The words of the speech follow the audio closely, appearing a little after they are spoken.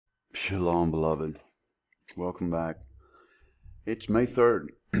Shalom, beloved. Welcome back. It's May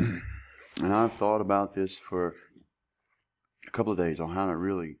 3rd, and I've thought about this for a couple of days on how to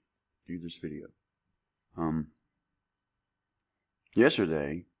really do this video.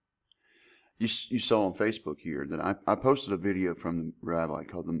 Yesterday, you saw on Facebook here that I posted a video from the rabbi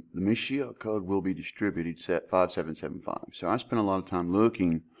called the Mashiach Code Will Be Distributed Set 5775. So I spent a lot of time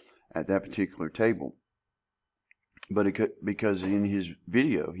looking at that particular table. But because in his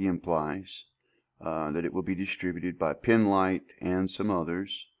video he implies that it will be distributed by Penlight and some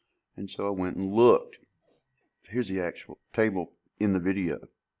others. And so I went and looked. Here's the actual table in the video.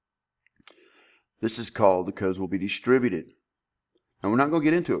 This is called The Codes Will Be Distributed. Now we're not going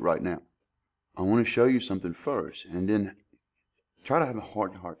to get into it right now. I want to show you something first and then try to have a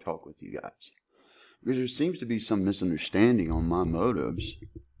heart-to-heart talk with you guys. Because there seems to be some misunderstanding on my motives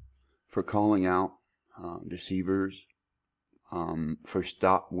for calling out deceivers.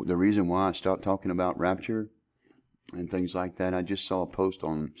 The reason why I stopped talking about rapture and things like that. I just saw a post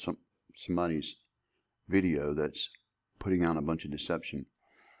on somebody's video that's putting out a bunch of deception,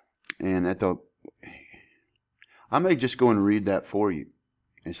 and I thought I may just go and read that for you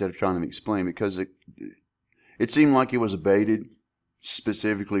instead of trying to explain, because it seemed like it was baited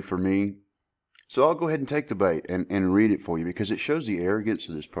specifically for me. So I'll go ahead and take the bait and read it for you, because it shows the arrogance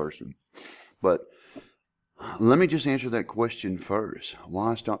of this person. But let me just answer that question first.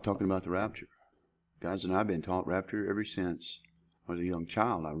 Why I stopped talking about the rapture? Guys, and I've been taught rapture ever since I was a young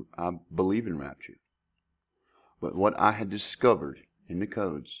child. I believe in rapture. But what I had discovered in the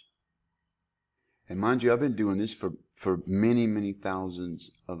codes, and mind you, I've been doing this for many, many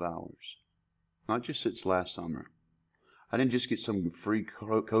thousands of hours. Not just since last summer. I didn't just get some free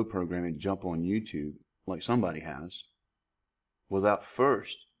code program and jump on YouTube like somebody has, without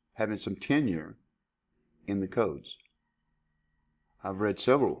first having some tenure in the codes. I've read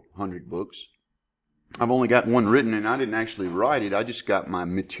several hundred books. I've only got one written, and I didn't actually write it. I just got my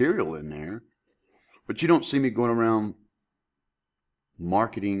material in there. But you don't see me going around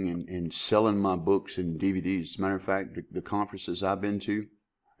marketing and selling my books and DVDs. As a matter of fact, the conferences I've been to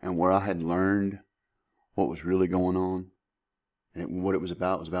and where I had learned what was really going on and what it was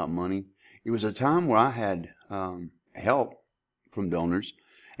about money. It was a time where I had help from donors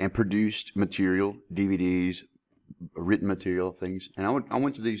and produced material, DVDs, written material, things. And I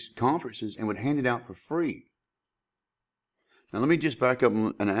went to these conferences and would hand it out for free. Now let me just back up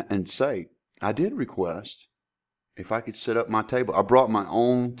and say, I did request if I could set up my table. I brought my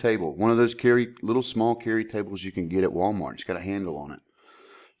own table, one of those little small carry tables you can get at Walmart. It's got a handle on it.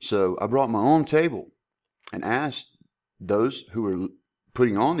 So I brought my own table and asked those who were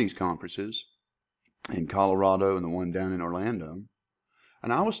putting on these conferences in Colorado and the one down in Orlando.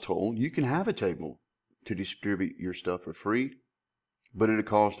 And I was told you can have a table to distribute your stuff for free, but it'll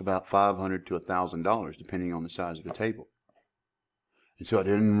cost about $500 to $1,000 depending on the size of the table. And so I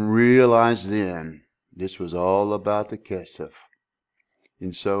didn't realize then this was all about the kesef.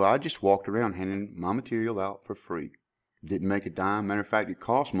 And so I just walked around handing my material out for free. Didn't make a dime. Matter of fact, it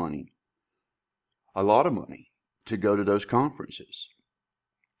cost money, a lot of money, to go to those conferences.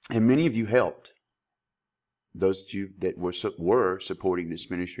 And many of you helped. Those of you that were supporting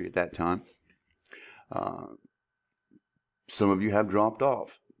this ministry at that time. Some of you have dropped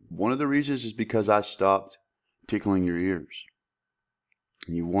off. One of the reasons is because I stopped tickling your ears.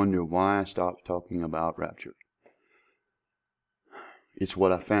 And you wonder why I stopped talking about rapture. It's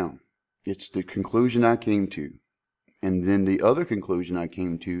what I found. It's the conclusion I came to. And then the other conclusion I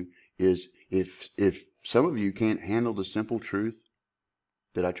came to is if some of you can't handle the simple truth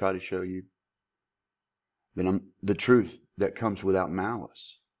that I try to show you, then the truth that comes without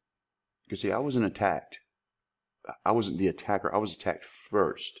malice. Because see, I wasn't attacked. I wasn't the attacker. I was attacked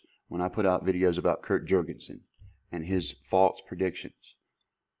first when I put out videos about Kurt Jurgensen and his false predictions.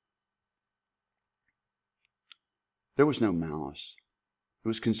 There was no malice. It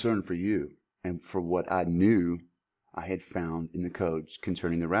was concern for you and for what I knew I had found in the codes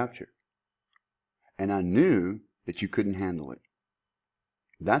concerning the rapture. And I knew that you couldn't handle it.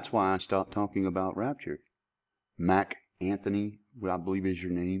 That's why I stopped talking about rapture. Mac Anthony, what I believe is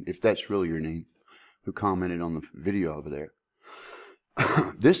your name, if that's really your name, who commented on the video over there.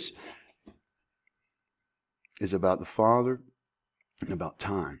 This is about the Father and about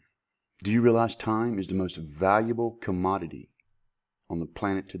time. Do you realize time is the most valuable commodity on the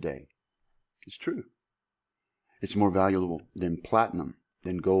planet today? It's true. It's more valuable than platinum,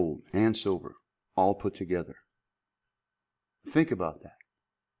 than gold and silver, all put together. Think about that.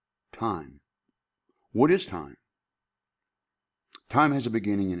 Time. What is time? Time has a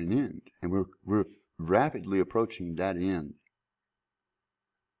beginning and an end, and we're rapidly approaching that end.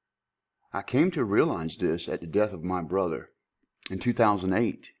 I came to realize this at the death of my brother in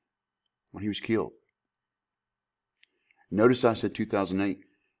 2008 when he was killed. Notice I said 2008.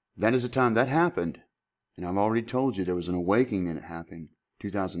 That is the time that happened. And I've already told you there was an awakening that happened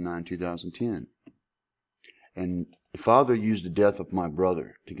 2009, 2010. And the Father used the death of my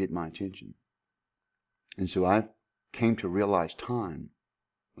brother to get my attention. And so I came to realize time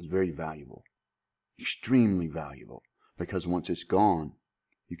was very valuable, extremely valuable, because once it's gone,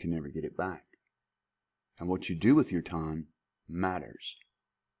 you can never get it back. And what you do with your time matters.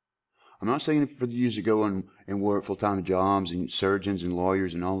 I'm not saying for you to go and work full-time jobs and surgeons and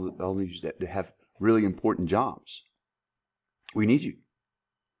lawyers and all these that have really important jobs. We need you.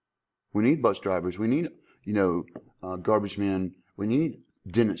 We need bus drivers. We need, garbage men. We need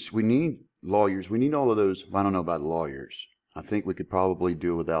dentists. We need lawyers. We need all of those. I don't know about lawyers. I think we could probably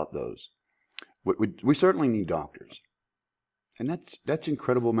do without those. We certainly need doctors. And that's an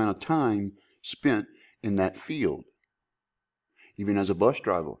incredible amount of time spent in that field. Even as a bus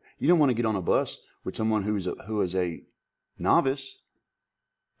driver, you don't want to get on a bus with someone who is a novice.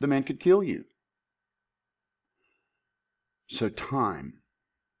 The man could kill you. So time.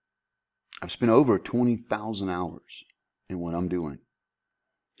 I've spent over 20,000 hours in what I'm doing.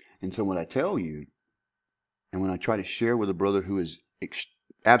 And so when I tell you, and when I try to share with a brother who is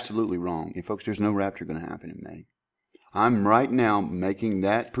absolutely wrong, and folks, there's no rapture going to happen in May. I'm right now making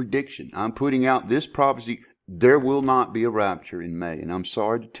that prediction. I'm putting out this prophecy. There will not be a rapture in May. And I'm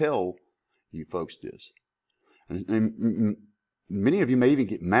sorry to tell you folks this. And many of you may even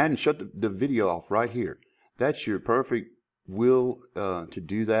get mad and shut the video off right here. That's your perfect will to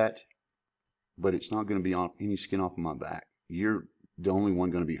do that. But it's not going to be on any skin off of my back. You're the only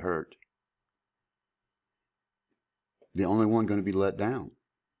one going to be hurt. The only one going to be let down.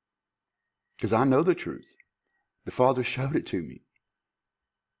 Because I know the truth. The Father showed it to me.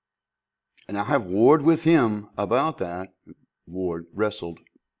 And I have warred with Him about that. Wrestled.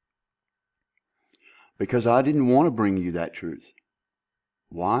 Because I didn't want to bring you that truth.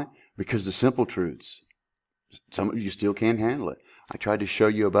 Why? Because the simple truths, some of you still can't handle it. I tried to show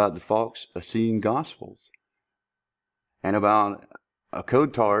you about the false seeing gospels. And about a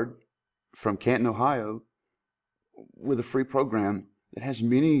code-tard from Canton, Ohio, with a free program that has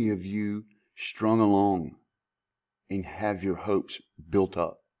many of you strung along and have your hopes built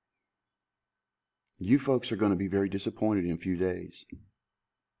up. You folks are going to be very disappointed in a few days.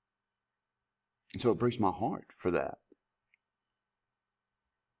 And so it breaks my heart for that.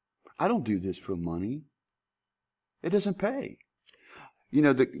 I don't do this for money. It doesn't pay.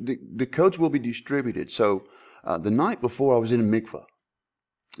 The codes will be distributed. So the night before I was in a mikvah,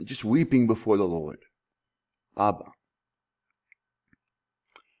 just weeping before the Lord. Abba.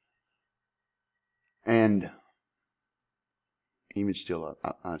 And even still,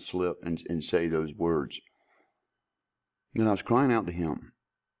 I slip and say those words. And I was crying out to Him.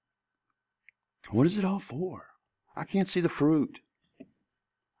 What is it all for? I can't see the fruit.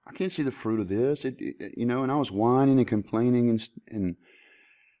 I can't see the fruit of this. And I was whining and complaining, and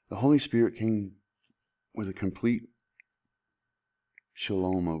the Holy Spirit came with a complete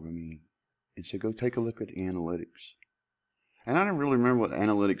shalom over me and said, go take a look at the analytics. And I don't really remember what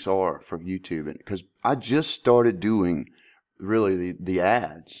analytics are for YouTube, because I just started doing really the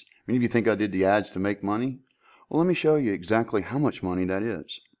ads. Many of you think I did the ads to make money. Well, let me show you exactly how much money that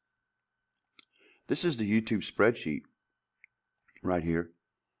is. This is the YouTube spreadsheet right here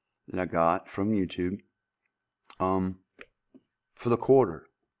that I got from YouTube for the quarter,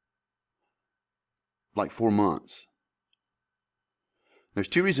 like 4 months. There's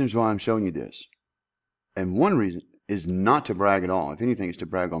two reasons why I'm showing you this. And one reason is not to brag at all. If anything, it's to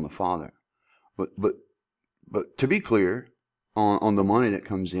brag on the Father. But to be clear on the money that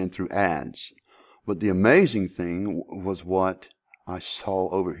comes in through ads. But the amazing thing was what I saw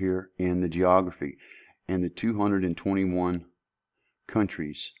over here in the geography and the 221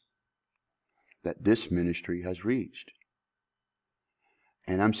 countries that this ministry has reached.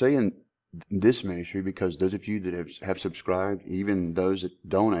 And I'm saying this ministry because those of you that have subscribed, even those that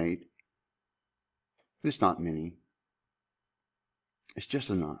donate, it's not many. It's just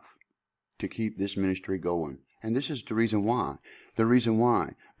enough to keep this ministry going. And this is the reason why. The reason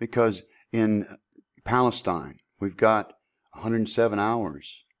why. Because in Palestine, we've got 107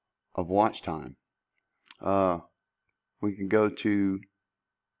 hours of watch time. We can go to,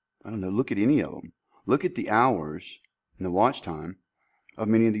 look at any of them. Look at the hours and the watch time of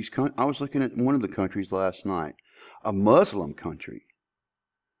many of these countries. I was looking at one of the countries last night, a Muslim country,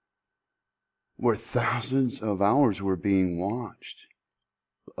 where thousands of hours were being watched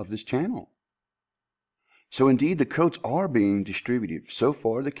of this channel. So indeed, the codes are being distributed. So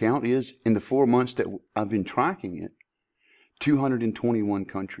far, the count is, in the 4 months that I've been tracking it, 221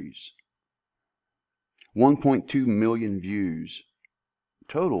 countries. 1.2 million views.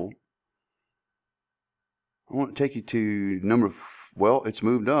 Total, I want to take you to number, well, it's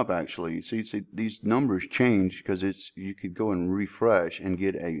moved up actually. See, these numbers change because you could go and refresh and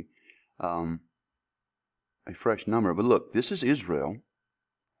get a fresh number. But look, this is Israel.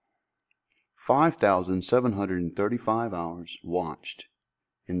 5,735 hours watched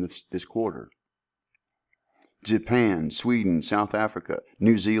in this quarter. Japan, Sweden, South Africa,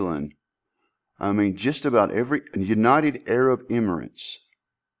 New Zealand. I mean, just about every United Arab Emirates,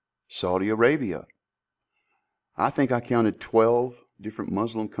 Saudi Arabia. I think I counted 12 different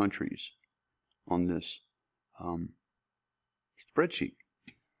Muslim countries on this spreadsheet.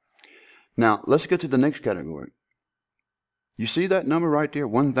 Now, let's get to the next category. You see that number right there,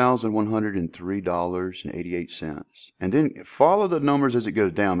 $1,103.88. And then follow the numbers as it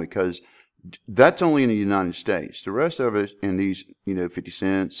goes down, because that's only in the United States. The rest of it in these, 50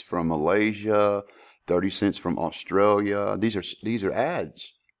 cents from Malaysia, 30 cents from Australia. These are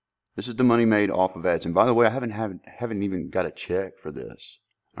ads. This is the money made off of ads. And by the way, I haven't even got a check for this.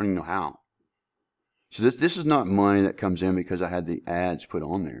 I don't even know how. So this is not money that comes in because I had the ads put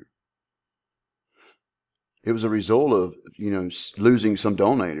on there. It was a result of, losing some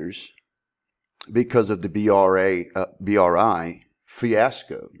donators because of the BRI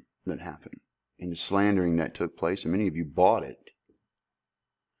fiasco that happened and the slandering that took place, and many of you bought it.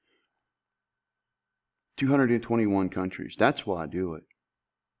 221 countries. That's why I do it.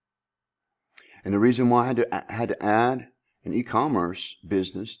 And the reason why I had to add an e-commerce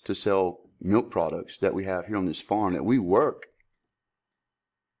business to sell milk products that we have here on this farm that we work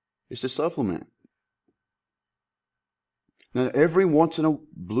is to supplement. Now, every once in a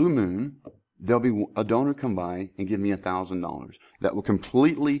blue moon, there'll be a donor come by and give me $1,000. That will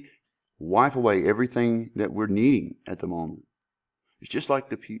completely wipe away everything that we're needing at the moment. It's just like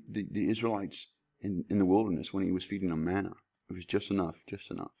the Israelites in the wilderness when he was feeding them manna. It was just enough, just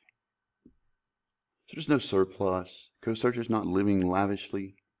enough. So there's no surplus. Code Searcher's not living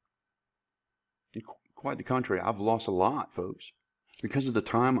lavishly. Quite the contrary, I've lost a lot, folks. Because of the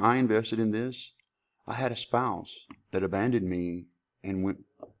time I invested in this, I had a spouse that abandoned me and went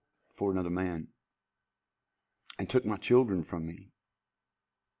for another man and took my children from me.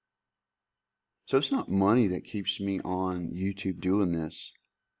 So it's not money that keeps me on YouTube doing this.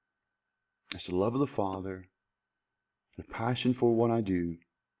 It's the love of the Father, the passion for what I do,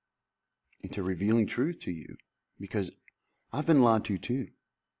 and to revealing truth to you. Because I've been lied to too,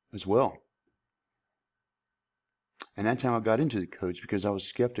 as well. And that's how I got into the codes, because I was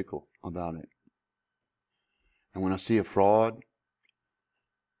skeptical about it. And when I see a fraud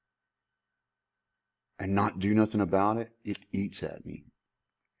and not do nothing about it, it eats at me.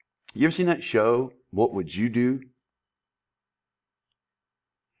 You ever seen that show, What Would You Do?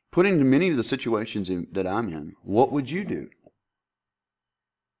 Put into many of the situations that I'm in, what would you do?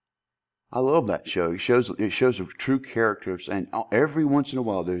 I love that show. It shows the true characters, and every once in a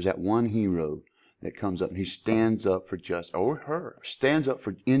while there's that one hero that comes up and he stands up for justice, or her stands up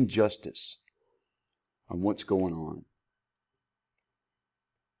for injustice on what's going on.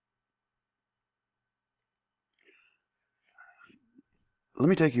 Let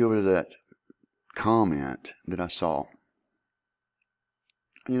me take you over to that comment that I saw.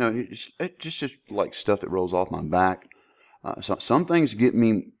 It's just like stuff that rolls off my back. So some things get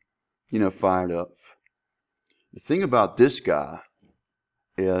me, fired up. The thing about this guy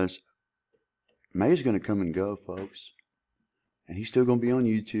is May's going to come and go, folks. And he's still going to be on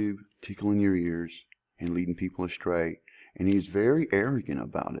YouTube, tickling your ears and leading people astray. And he's very arrogant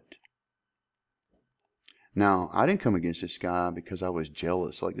about it. Now, I didn't come against this guy because I was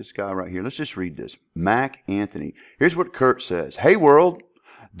jealous, like this guy right here. Let's just read this. Mac Anthony. Here's what Kurt says. Hey, world,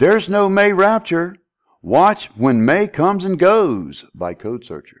 there's no May Rapture. Watch When May Comes and Goes by Code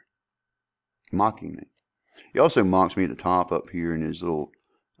Searcher. Mocking me. He also mocks me at the top up here in his little,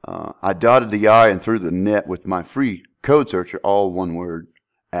 I dotted the I and threw the net with my free Code Searcher, all one word,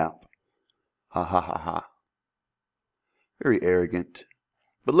 app. Ha ha ha ha. Very arrogant.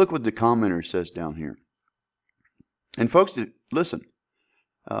 But look what the commenter says down here. And folks, listen,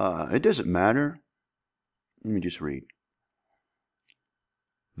 it doesn't matter. Let me just read.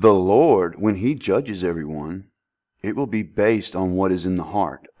 The Lord, when He judges everyone, it will be based on what is in the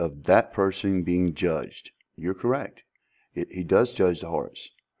heart of that person being judged. You're correct. He does judge the hearts,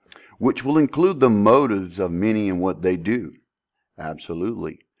 which will include the motives of many and what they do.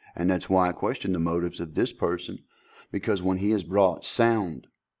 Absolutely. And that's why I question the motives of this person, because when he has brought sound,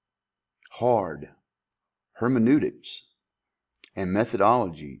 hard, hermeneutics and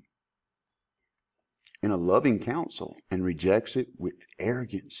methodology in a loving counsel and rejects it with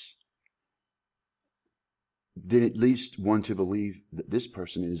arrogance, then it leads one to believe that this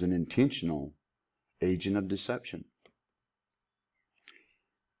person is an intentional agent of deception.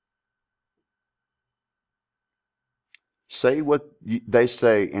 Say what they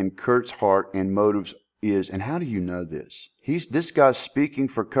say, and Kurt's heart and motives is, and how do you know this? This guy's speaking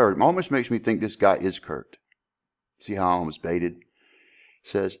for Kurt. It almost makes me think this guy is Kurt. See how I almost baited? It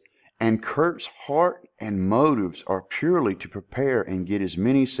says, and Kurt's heart and motives are purely to prepare and get as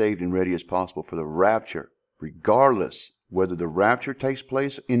many saved and ready as possible for the rapture, regardless whether the rapture takes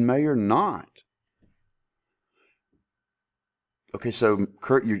place in May or not. Okay, so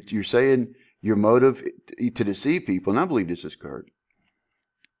Kurt, you're saying your motive to deceive people, and I believe this is Kurt,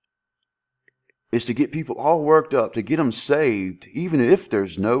 is to get people all worked up, to get them saved, even if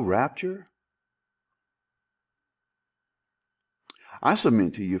there's no rapture? I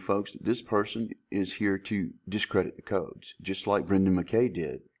submit to you folks that this person is here to discredit the codes, just like Brendan McKay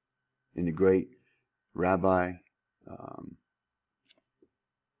did in the great Rabbi,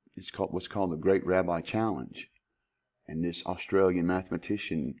 it's called what's called the Great Rabbi Challenge. And this Australian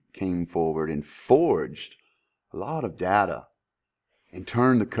mathematician came forward and forged a lot of data and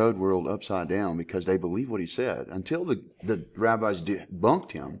turned the code world upside down because they believed what he said until the rabbis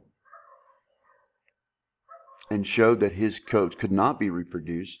debunked him and showed that his codes could not be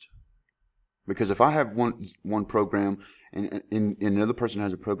reproduced. Because if I have one program and another person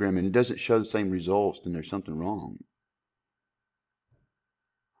has a program and it doesn't show the same results, then there's something wrong.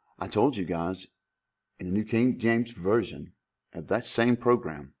 I told you guys, in the New King James Version of that same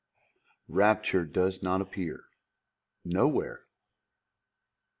program, rapture does not appear. Nowhere.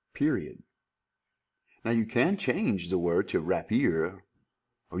 Period. Now you can change the word to rapier,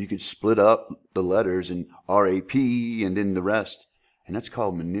 or you can split up the letters in R-A-P and then the rest. And that's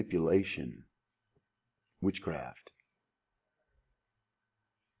called manipulation. Witchcraft.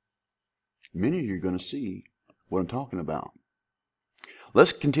 Many of you are going to see what I'm talking about.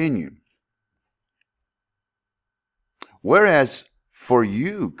 Let's continue. Whereas for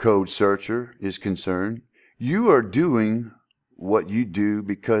you, code searcher, is concerned, you are doing what you do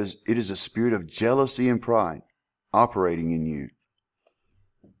because it is a spirit of jealousy and pride operating in you.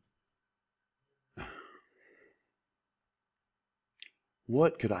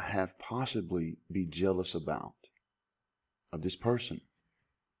 What could I have possibly be jealous about of this person?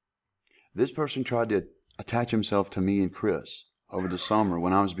 This person tried to attach himself to me and Chris over the summer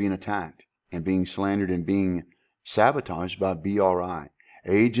when I was being attacked and being slandered and being sabotaged by BRI,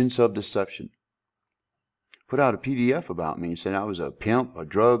 agents of deception. Put out a PDF about me and said I was a pimp, a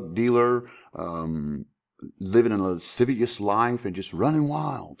drug dealer, living a lascivious life and just running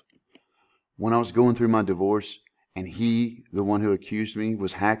wild. When I was going through my divorce, and he, the one who accused me,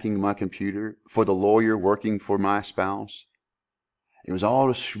 was hacking my computer for the lawyer working for my spouse. It was all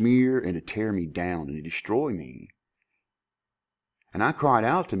to smear and to tear me down and to destroy me. And I cried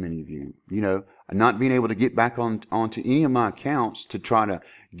out to many of you, not being able to get back onto any of my accounts to try to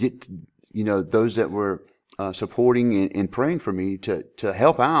get, those that were supporting and praying for me to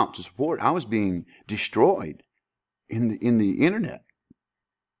help out, to support. I was being destroyed in the internet.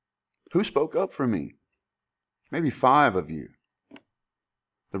 Who spoke up for me? Maybe 5 of you.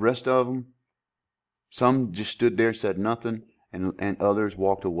 The rest of them, some just stood there, said nothing, and others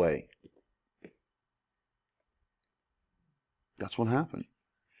walked away. That's what happened.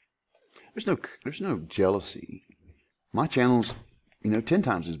 There's no jealousy. My channel's, 10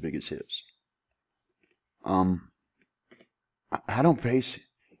 times as big as his. I don't base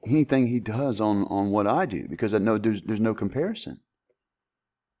anything he does on what I do because I know there's no comparison.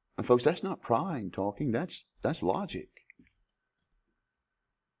 And folks, that's not pride talking. That's logic.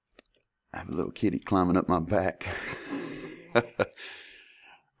 I have a little kitty climbing up my back.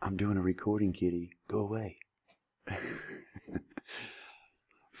 I'm doing a recording, kitty. Go away.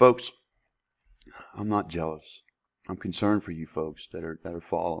 Folks, I'm not jealous. I'm concerned for you folks that are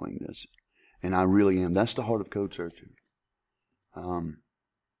following this. And I really am. That's the heart of Code Searcher.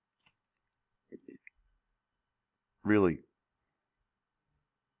 Really.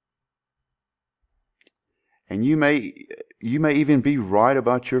 And you may even be right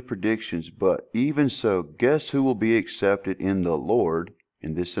about your predictions, but even so, guess who will be accepted in the Lord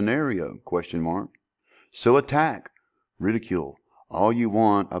in this scenario? ? So attack, ridicule, all you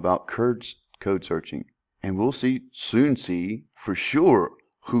want about Kurt's code searching, and we'll soon see for sure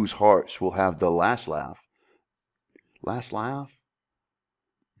whose hearts will have the last laugh. Last laugh?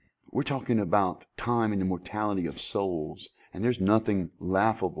 We're talking about time and the mortality of souls, and there's nothing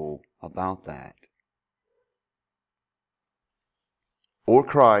laughable about that. or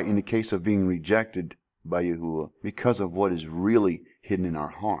cry in the case of being rejected by Yahuwah because of what is really hidden in our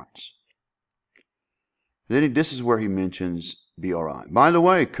hearts. Then this is where he mentions BRI. By the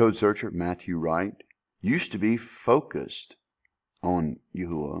way, code searcher Matthew Wright used to be focused on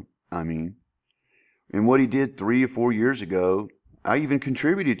Yahuwah, and what he did 3 or 4 years ago. I even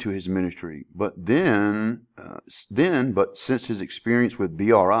contributed to his ministry, but since his experience with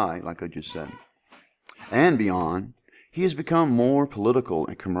BRI, like I just said, and beyond, he has become more political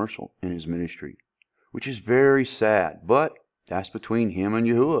and commercial in his ministry, which is very sad, but that's between him and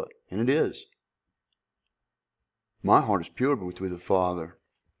Yahuwah, and it is. My heart is pure with the Father.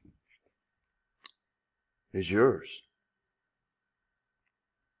 Is yours.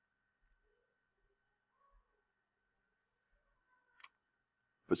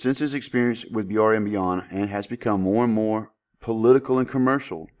 But since his experience with BR and beyond, and has become more and more political and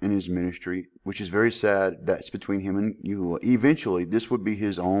commercial in his ministry, which is very sad, that's between him and Yahuwah. Eventually, this would be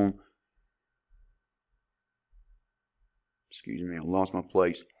his own, I lost my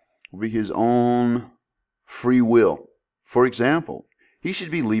place, will be his own free will. For example, he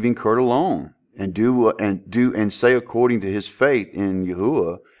should be leaving Kurt alone and do and say according to his faith in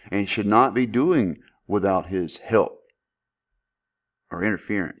Yahuwah, and should not be doing without his help or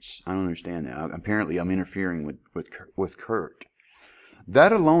interference. I don't understand that. Apparently, I'm interfering with Kurt.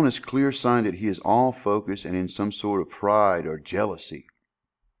 That alone is clear sign that he is all focused and in some sort of pride or jealousy.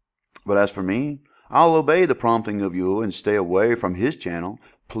 But as for me, I'll obey the prompting of Yahuwah and stay away from his channel.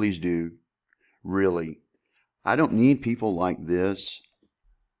 Please do. Really. I don't need people like this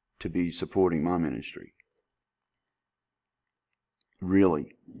to be supporting my ministry.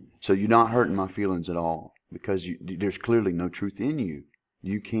 Really. So you're not hurting my feelings at all, because there's clearly no truth in you.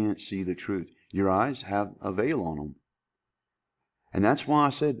 You can't see the truth. Your eyes have a veil on them. And that's why I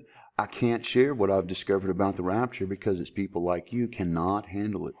said I can't share what I've discovered about the rapture, because it's people like you cannot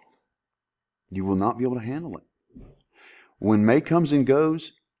handle it. You will not be able to handle it. When May comes and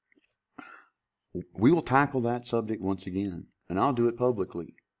goes, we will tackle that subject once again. And I'll do it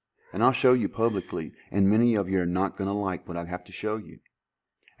publicly. And I'll show you publicly. And many of you are not going to like what I have to show you.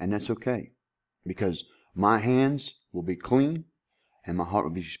 And that's okay. Because my hands will be clean and my heart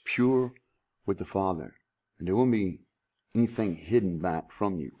will be pure with the Father. And there won't be anything hidden back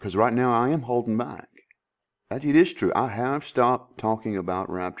from you. Because right now I am holding back. That it is true. I have stopped talking about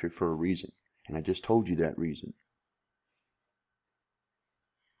rapture for a reason. And I just told you that reason.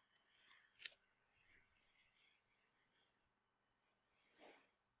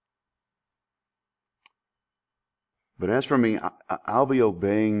 But as for me, I'll be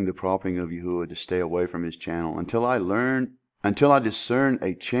obeying the prompting of Yahuwah to stay away from his channel until I discern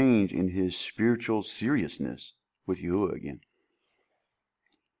a change in his spiritual seriousness with Yahuwah again.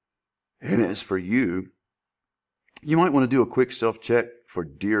 And as for you, you might want to do a quick self-check for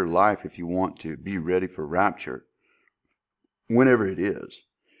dear life if you want to be ready for rapture, whenever it is,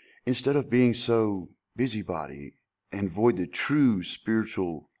 instead of being so busybody and void of true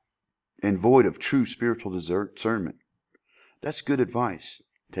spiritual discernment. That's good advice.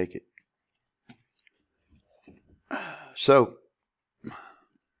 Take it. So,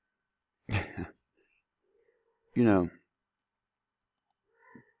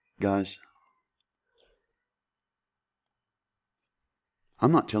 guys,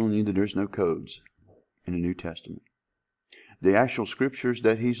 I'm not telling you that there's no codes in the New Testament. The actual scriptures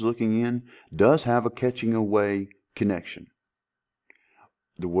that he's looking in does have a catching away connection.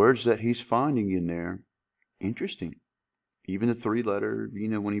 The words that he's finding in there, interesting. Even the 3-letter,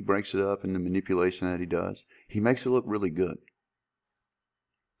 when he breaks it up and the manipulation that he does, he makes it look really good.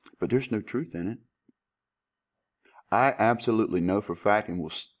 But there's no truth in it. I absolutely know for a fact, and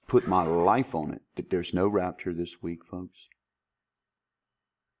will put my life on it, that there's no rapture this week, folks.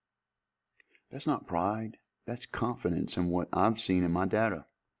 That's not pride. That's confidence in what I've seen in my data.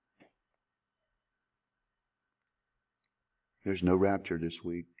 There's no rapture this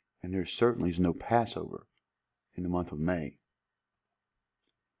week, and there certainly is no Passover in the month of May.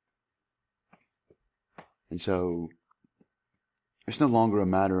 And so, it's no longer a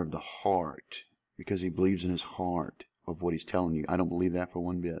matter of the heart, because he believes in his heart of what he's telling you. I don't believe that for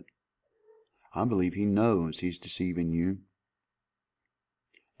one bit. I believe he knows he's deceiving you.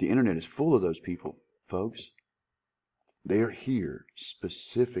 The internet is full of those people, folks. They are here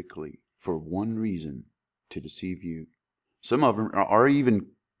specifically for one reason, to deceive you. Some of them are even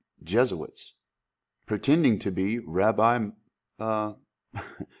Jesuits, pretending to be rabbi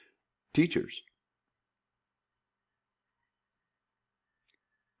teachers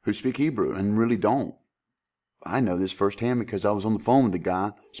who speak Hebrew and really don't. I know this firsthand because I was on the phone with a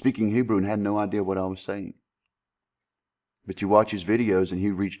guy speaking Hebrew and had no idea what I was saying. But you watch his videos and he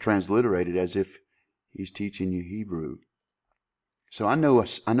reads transliterated as if he's teaching you Hebrew. So I know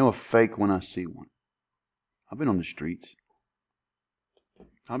a fake when I see one. I've been on the streets.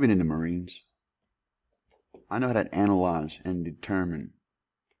 I've been in the Marines. I know how to analyze and determine.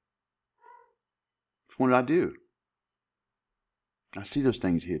 What did I do? I see those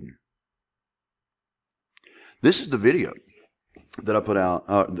things hidden. This is the video that I put out,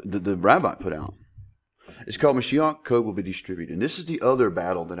 the rabbi put out. It's called Mashiach Code Will Be Distributed. And this is the other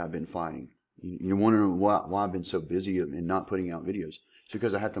battle that I've been fighting. You're wondering why I've been so busy in not putting out videos. It's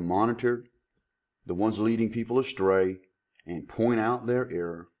because I have to monitor the ones leading people astray and point out their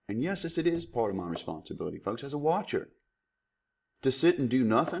error. And yes, it is part of my responsibility, folks, as a watcher. To sit and do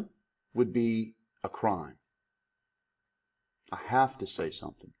nothing would be a crime. I have to say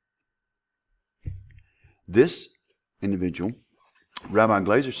something. This individual, Rabbi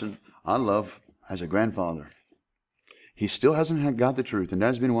Glazerson, I love as a grandfather. He still hasn't got the truth, and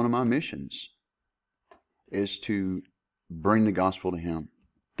that's been one of my missions, is to bring the gospel to him.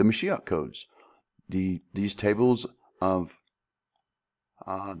 The Mashiach codes, these tables of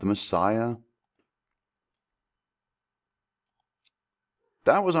the Messiah.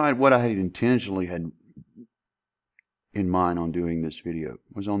 That was what I had intentionally had in mind on doing this video,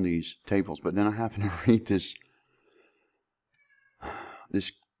 was on these tables. But then I happened to read this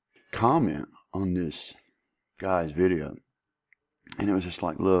comment on this guy's video. And it was just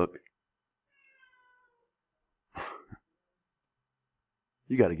like, look,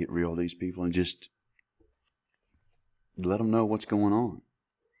 you got to get real with these people and just let them know what's going on.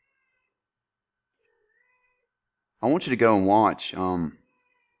 I want you to go and watch. Well,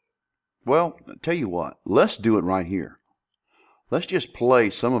 I'll tell you what. Let's do it right here. Let's just play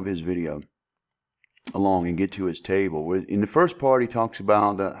some of his video along and get to his table. In the first part, he talks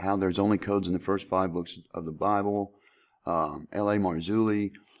about how there's only codes in the first 5 books of the Bible. L.A.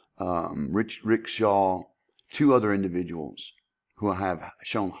 Marzulli, Rick Shaw, 2 other individuals who have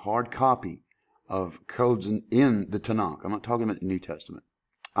shown hard copy of codes in the Tanakh. I'm not talking about the New Testament.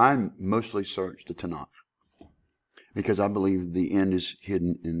 I mostly search the Tanakh because I believe the end is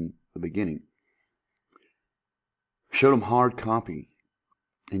hidden in the beginning. Showed them hard copy,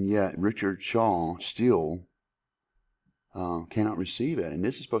 and yet Richard Shaw still cannot receive it. And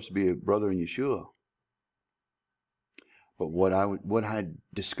this is supposed to be a brother in Yeshua. But what I had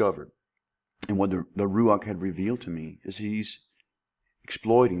discovered, and what the Ruach had revealed to me, is he's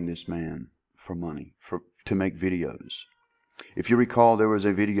exploiting this man for money, to make videos. If you recall, there was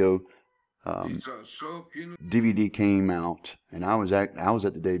a video DVD came out, and I was at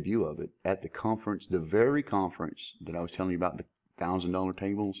the debut of it at the conference, the very conference that I was telling you about, the $1,000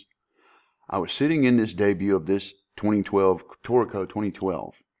 tables. I was sitting in this debut of this 2012 Torah Code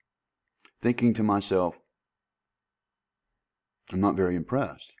 2012, thinking to myself, I'm not very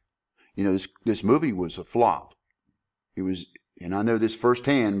impressed. You know, this movie was a flop. It was, and I know this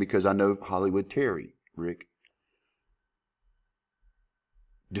firsthand because I know Hollywood Terry, Rick.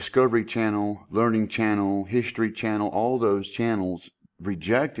 Discovery Channel, Learning Channel, History Channel, all those channels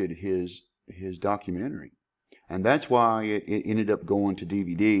rejected his documentary. And that's why it ended up going to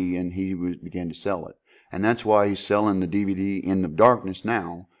DVD, and he began to sell it. And that's why he's selling the DVD in the darkness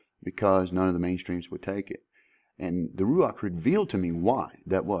now, because none of the mainstreams would take it. And the Ruach revealed to me why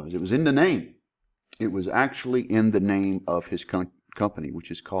that was. It was in the name. It was actually in the name of his company,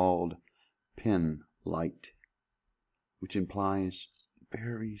 which is called Pen Light, which implies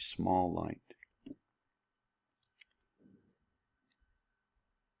very small light.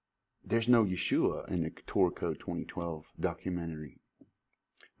 There's no Yeshua in the Torah Code 2012 documentary.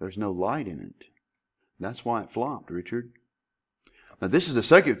 There's no light in it. That's why it flopped, Richard. Now, this is the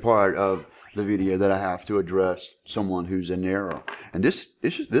second part of the video that I have to address someone who's in error. And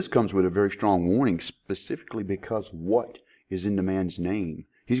this comes with a very strong warning, specifically because what is in the man's name.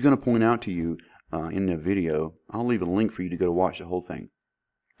 He's going to point out to you in the video. I'll leave a link for you to go to watch the whole thing.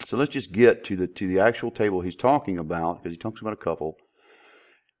 So let's just get to the actual table he's talking about, because he talks about a couple.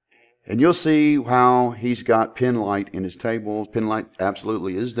 And you'll see how he's got Pen Light in his table. Pen Light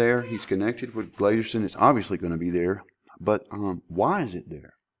absolutely is there. He's connected with Glazerson. It's obviously going to be there. But why is it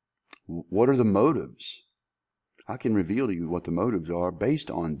there? What are the motives? I can reveal to you what the motives are based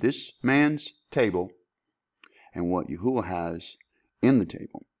on this man's table and what Yahuwah has in the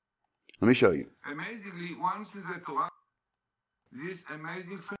table. Let me show you. Amazingly, once in the Torah, this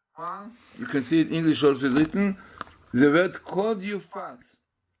amazing one, you can see it in English also written, the word code you fast.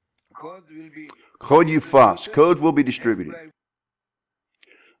 Code will be... Code you fast. Codes will be distributed.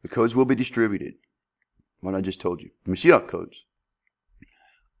 The codes will be distributed. What I just told you. Mashiach codes.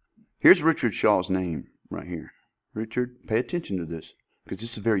 Here's Richard Shaw's name right here. Richard, pay attention to this, because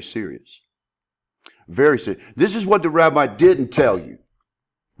this is very serious. Very serious. This is what the rabbi didn't tell you,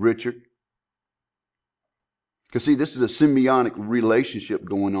 Richard. Because see, this is a symbiotic relationship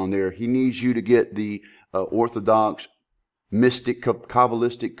going on there. He needs you to get the Orthodox, mystic,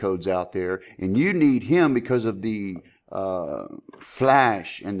 Kabbalistic codes out there, and you need him because of the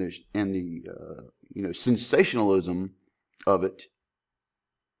flash and the sensationalism of it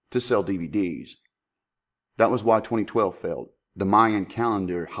to sell DVDs. That was why 2012 failed. The Mayan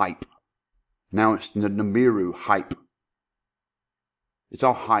calendar hype. Now it's the Nibiru hype. It's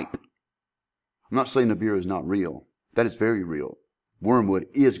all hype. I'm not saying Nibiru is not real. That is very real. Wormwood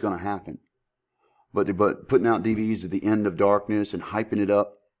is going to happen. But putting out DVDs at the end of darkness and hyping it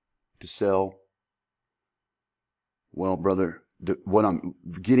up to sell. Well, brother, what I'm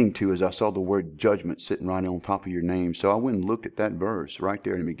getting to is I saw the word judgment sitting right on top of your name. So I went and looked at that verse right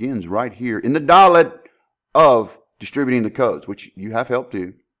there. And it begins right here in the dalet of distributing the codes, which you have helped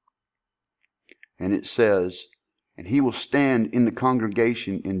do. And it says, and he will stand in the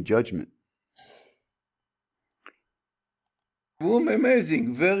congregation in judgment. Room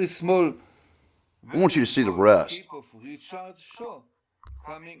amazing, very small. I want you to see the rest.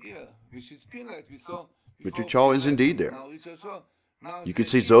 Richard Shaw is indeed there. You can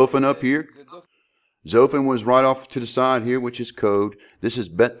see Zophim up here. Zophim was right off to the side here, which is code. This is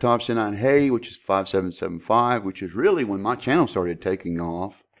Bet Tav Sinai Hey, which is 5775, which is really when my channel started taking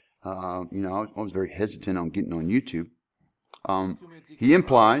off. I was very hesitant on getting on YouTube. He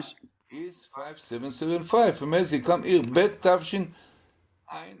implies is 5775. Amazing. Come here. Bet Tavshin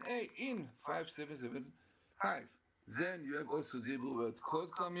in 5775. Then you have also the Hebrew word code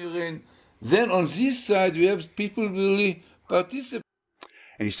come here in. Then on this side you have people really participate.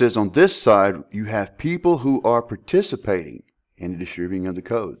 And he says on this side you have people who are participating in the distributing of the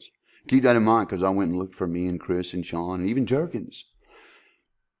codes. Keep that in mind, because I went and looked for me and Chris and Sean and even Jerkins.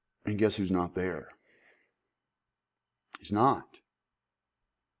 And guess who's not there? He's not.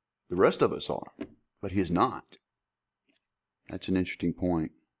 The rest of us are, but he is not. That's an interesting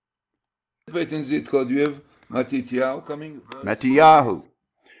point. But in this code you have Matityahu coming. Matityahu.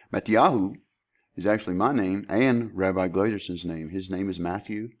 Matityahu is actually my name and Rabbi Glazerson's name. His name is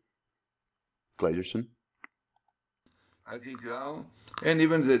Matthew Glazerson. Matityahu. And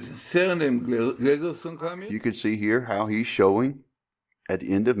even the surname Glazerson coming. You can see here how he's showing at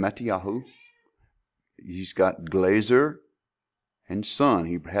the end of Matityahu. He's got Glazer and son.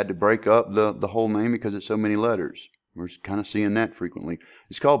 He had to break up the whole name because it's so many letters. We're kind of seeing that frequently.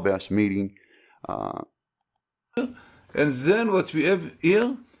 It's called Best Meeting. And then what we have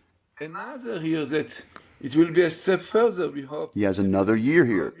here, another here that it will be a step further, we hope. He has another year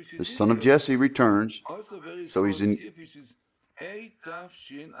here. The son of Jesse returns. So he's in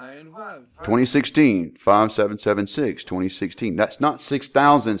 2016, 5776, 2016. That's not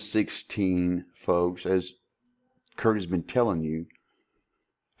 6016, folks, as Kurt has been telling you.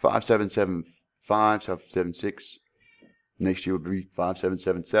 5775, 576. Next year will be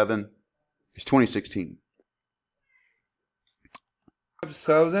 5777. It's 2016.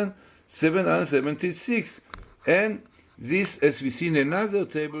 5,776. And this, as we see in another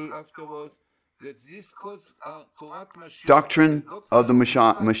table afterwards, that these codes are Torah Mashiach. Doctrine of the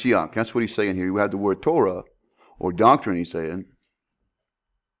Mashiach. That's what he's saying here. You have the word Torah, or doctrine, he's saying.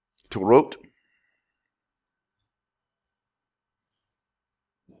 Torot.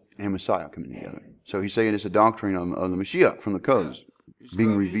 And Messiah coming together. So he's saying it's a doctrine of the Mashiach from the codes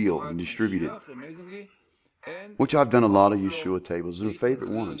being revealed and distributed. Which I've done a lot of Yeshua tables. They're the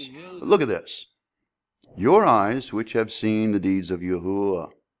favorite ones. But look at this. Your eyes which have seen the deeds of Yahuwah.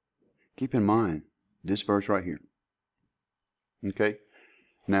 Keep in mind this verse right here. Okay?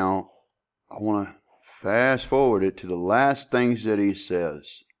 Now, I want to fast forward it to the last things that he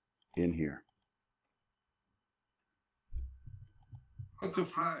says in here. Lot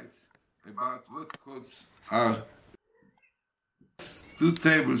of lights about what codes are. Two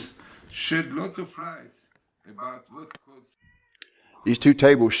tables shed lot of lights about what codes. These two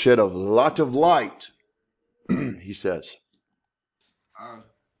tables shed a lot of light, he says,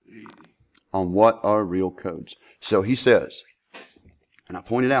 on what are real codes. So he says, and I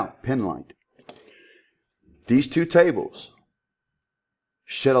pointed out, pen light. These two tables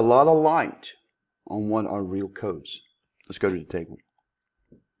shed a lot of light on what are real codes. Let's go to the table.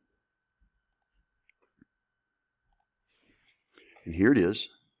 And here it is.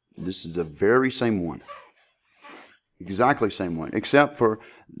 This is the very same one. Exactly same one, except for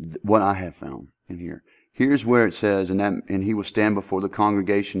what I have found in here. Here's where it says, and he will stand before the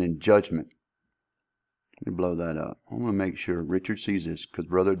congregation in judgment. Let me blow that up. I want to make sure Richard sees this, because,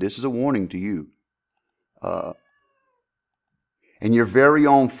 brother, this is a warning to you. in your very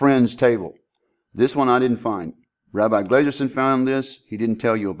own friend's table. This one I didn't find. Rabbi Glazerson found this. He didn't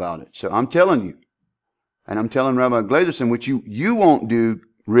tell you about it. So I'm telling you, and I'm telling Rabbi Glazerson, which you won't do,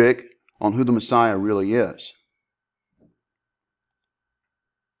 Rick, on who the Messiah really is.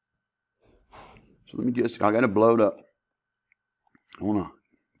 So let me I got to blow it up. I want to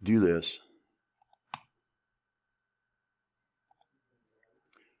do this.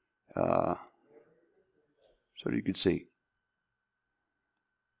 So you could see.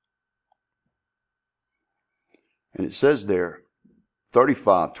 And it says there,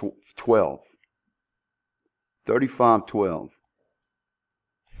 35:12. 35:12.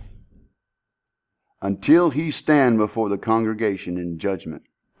 Until he stand before the congregation in judgment.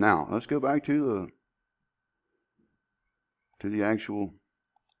 Now, let's go back to the actual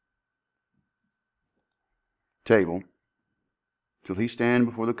table. Till he stand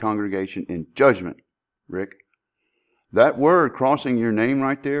before the congregation in judgment, Rick. That word crossing your name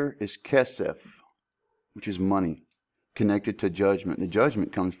right there is kesef, which is money, connected to judgment. The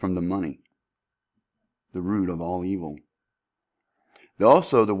judgment comes from the money, the root of all evil.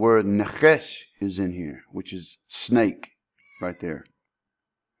 Also, the word nechesh is in here, which is snake, right there.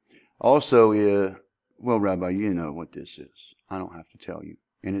 Also, well, Rabbi, you know what this is. I don't have to tell you.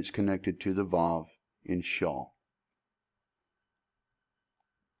 And it's connected to the vav in Shah.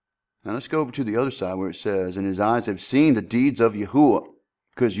 Now let's go over to the other side where it says, and his eyes have seen the deeds of Yahuwah.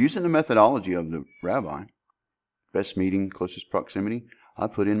 Because using the methodology of the rabbi, best meeting, closest proximity, I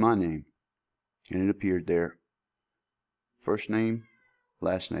put in my name. And it appeared there. First name,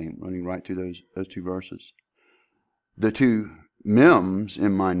 last name, running right through those two verses. The two mems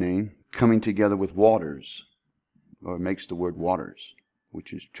in my name coming together with waters, or makes the word waters,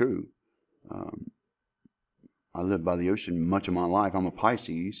 which is true. I lived by the ocean much of my life. I'm a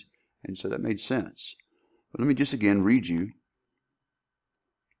Pisces, and so that made sense. But let me just again read you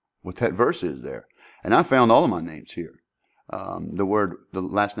what that verse is there. And I found all of my names here. The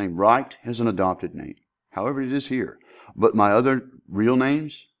last name, Wright, is an adopted name. However, it is here. But my other real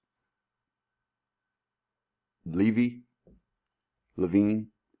names, Levine,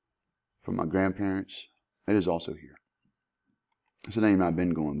 from my grandparents, it is also here. It's a name I've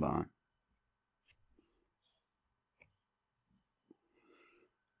been going by.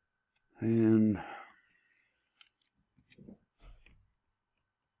 And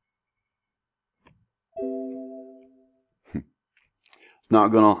it's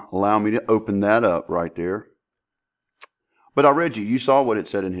not going to allow me to open that up right there. But I read you saw what it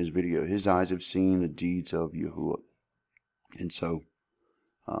said in his video. His eyes have seen the deeds of Yahuwah. And so,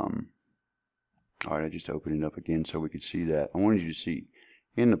 all right, I just opened it up again so we could see that. I wanted you to see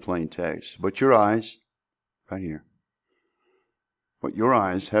in the plain text. But your eyes, right here, but your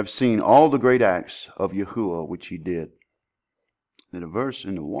eyes have seen all the great acts of Yahuwah which he did. Then a verse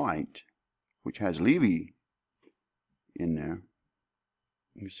in the white, which has Levi in there.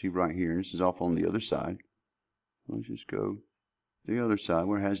 You can see right here. This is off on the other side. Let's just go to the other side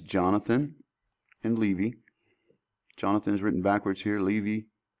where it has Jonathan and Levi. Jonathan is written backwards here. Levi.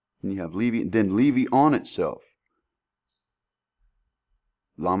 And you have Levi. And then Levi on itself.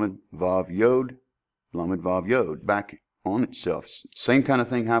 Lamed Vav Yod. Lamed Vav Yod. Back on itself. Same kind of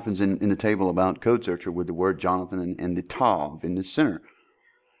thing happens in the table about Code Searcher with the word Jonathan and the Tav in the center.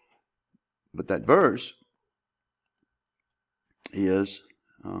 But that verse is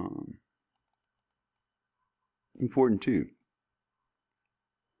important too.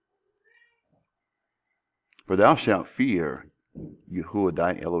 For thou shalt fear Yahuwah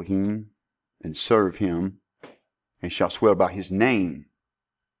thy Elohim, and serve him, and shalt swear by his name.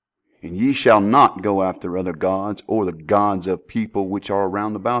 And ye shall not go after other gods, or the gods of people which are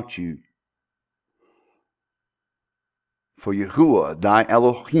round about you. For Yahuwah thy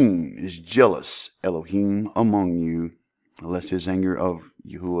Elohim is jealous Elohim among you, lest his anger of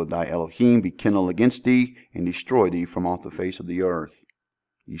Yahuwah thy Elohim be kindled against thee, and destroy thee from off the face of the earth.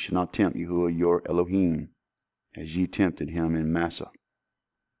 Ye shall not tempt Yahuwah your Elohim, as ye tempted him in Massah.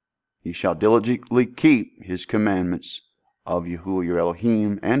 Ye shall diligently keep his commandments of Yahuwah your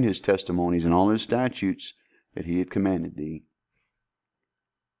Elohim, and his testimonies and all his statutes that he had commanded thee.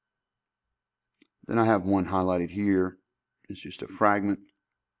 Then I have one highlighted here. It's just a fragment,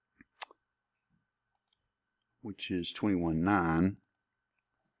 which is 21:9.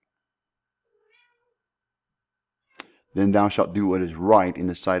 Then thou shalt do what is right in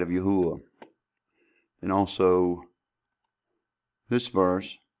the sight of Yahuwah. And also this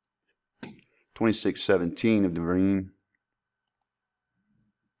verse, 26:17 of Devarim.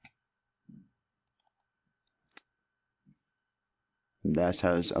 That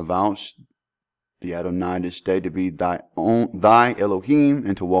has avouched the Adonai this day to be thy Elohim,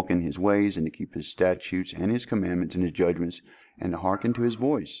 and to walk in his ways, and to keep his statutes and his commandments and his judgments, and to hearken to his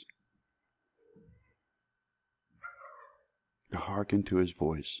voice. To hearken to his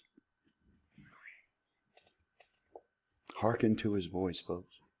voice. Hearken to his voice,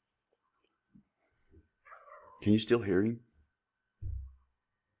 folks. Can you still hear him?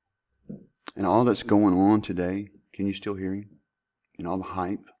 And all that's going on today, can you still hear him? And all the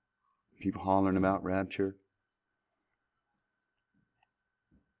hype, people hollering about rapture.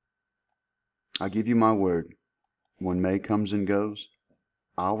 I give you my word. When May comes and goes,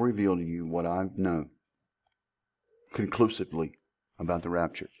 I'll reveal to you what I know conclusively about the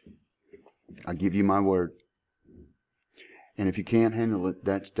rapture. I give you my word. And if you can't handle it,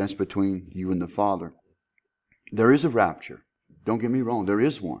 that's between you and the Father. There is a rapture. Don't get me wrong, there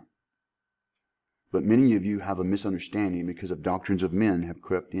is one. But many of you have a misunderstanding because of doctrines of men have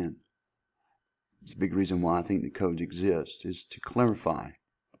crept in. It's a big reason why I think the codes exist, is to clarify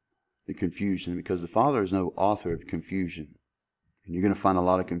the confusion, because the Father is no author of confusion. And you're going to find a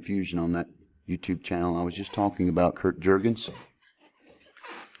lot of confusion on that YouTube channel. I was just talking about Kurt Jurgens.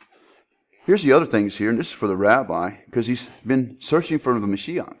 Here's the other things here, and this is for the rabbi, because he's been searching for the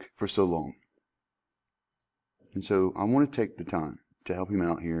Mashiach for so long. And so I want to take the time to help him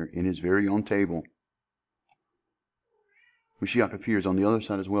out here in his very own table. Mashiach appears on the other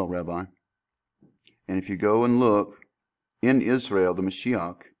side as well, Rabbi. And if you go and look, in Israel, the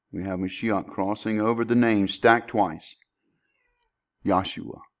Mashiach, we have Mashiach crossing over the name stacked twice.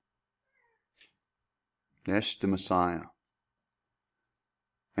 Yahshua. That's the Messiah.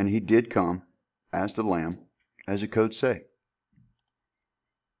 And he did come as the Lamb, as the codes say.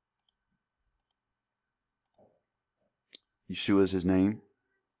 Yeshua is his name.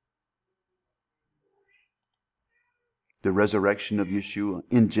 The resurrection of Yeshua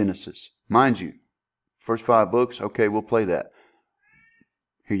in Genesis. Mind you, first 5 books, okay, we'll play that.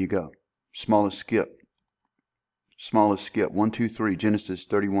 Here you go. Smallest skip. Smallest skip. 1, 2, 3. Genesis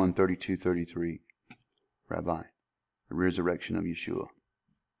 31, 32, 33. Rabbi. The resurrection of Yeshua.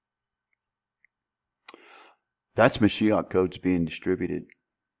 That's Mashiach codes being distributed.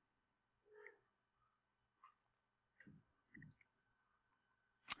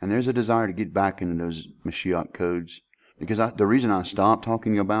 And there's a desire to get back into those Mashiach codes. Because the reason I stopped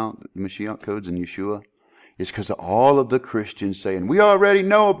talking about the Mashiach codes and Yeshua is because of all of the Christians saying, we already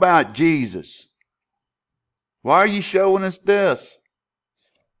know about Jesus. Why are you showing us this?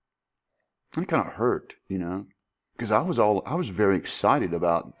 I'm kind of hurt, because I was very excited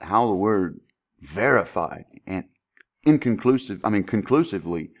about how the word verified and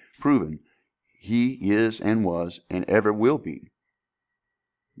conclusively proven he is and was and ever will be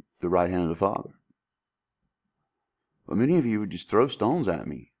the right hand of the Father. But many of you would just throw stones at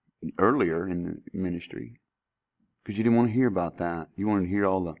me earlier in the ministry because you didn't want to hear about that. You wanted to hear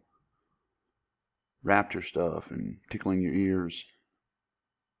all the rapture stuff and tickling your ears,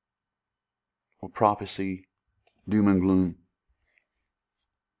 or prophecy, doom and gloom.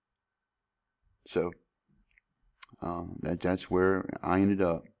 So that's where I ended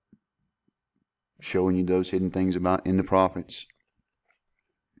up, showing you those hidden things about in the prophets.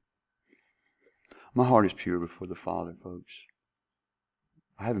 My heart is pure before the Father, folks.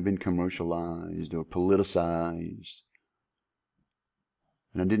 I haven't been commercialized or politicized.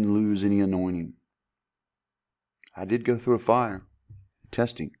 And I didn't lose any anointing. I did go through a fire,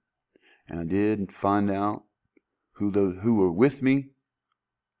 testing. And I did find out who were with me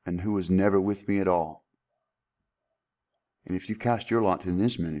and who was never with me at all. And if you cast your lot in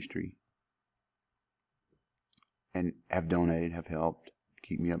this ministry and have donated, have helped,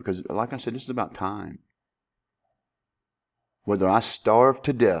 keep me up. Because like I said, this is about time. Whether I starve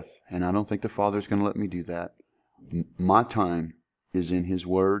to death, and I don't think the Father's going to let me do that, my time is in His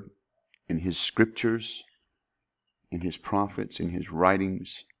Word, in His Scriptures, in His prophets, in His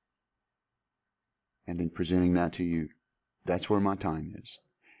writings, and in presenting that to you. That's where my time is.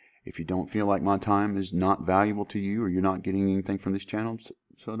 If you don't feel like my time is not valuable to you, or you're not getting anything from this channel,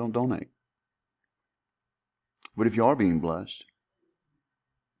 so don't donate. But if you are being blessed,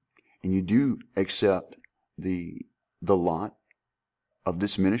 and you do accept the lot of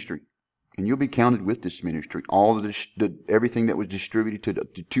this ministry, and you'll be counted with this ministry, all of everything that was distributed to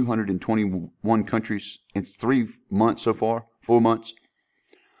the 221 countries in 3 months so far, 4 months.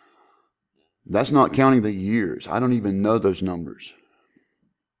 That's not counting the years. I don't even know those numbers.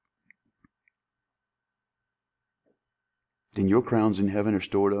 Then your crowns in heaven are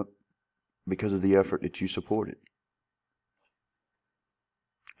stored up because of the effort that you supported.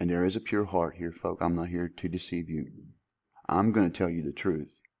 And there is a pure heart here, folk. I'm not here to deceive you. I'm going to tell you the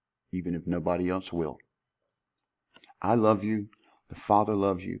truth. even if nobody else will. I love you. The Father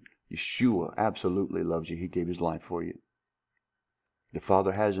loves you. Yeshua absolutely loves you. He gave his life for you. The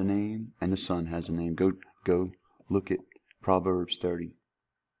Father has a name and the Son has a name. Go look at Proverbs 30.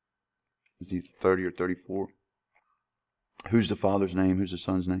 Is he 30 or 34? Who's the Father's name? Who's the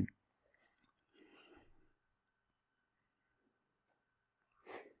Son's name?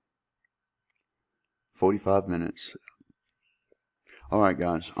 "45 minutes. All right,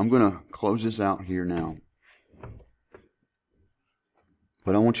 guys. I'm going to close this out here now.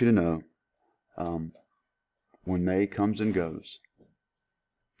 But I want you to know, when May comes and goes,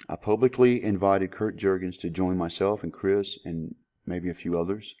 I publicly invited Kurt Juergens to join myself and Chris and maybe a few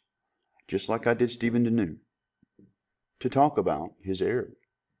others, just like I did Stephen Deneau, to talk about his error.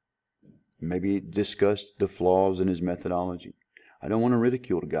 Maybe discuss the flaws in his methodology. I don't want to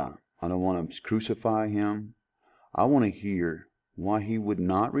ridicule the guy. I don't want to crucify him. I want to hear why he would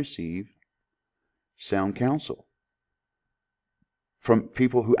not receive sound counsel from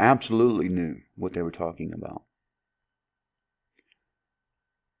people who absolutely knew what they were talking about.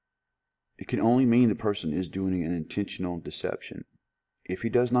 It can only mean the person is doing an intentional deception. If he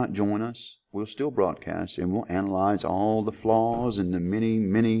does not join us, we'll still broadcast and we'll analyze all the flaws and the many,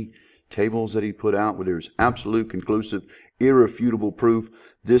 many tables that he put out where there's absolute, conclusive, irrefutable proof,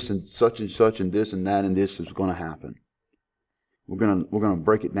 this and such and this and that and this is going to happen. We're going to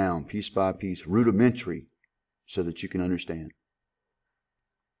break it down piece by piece, rudimentary, so that you can understand.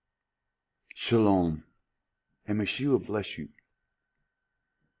 Shalom. And may Yeshua bless you.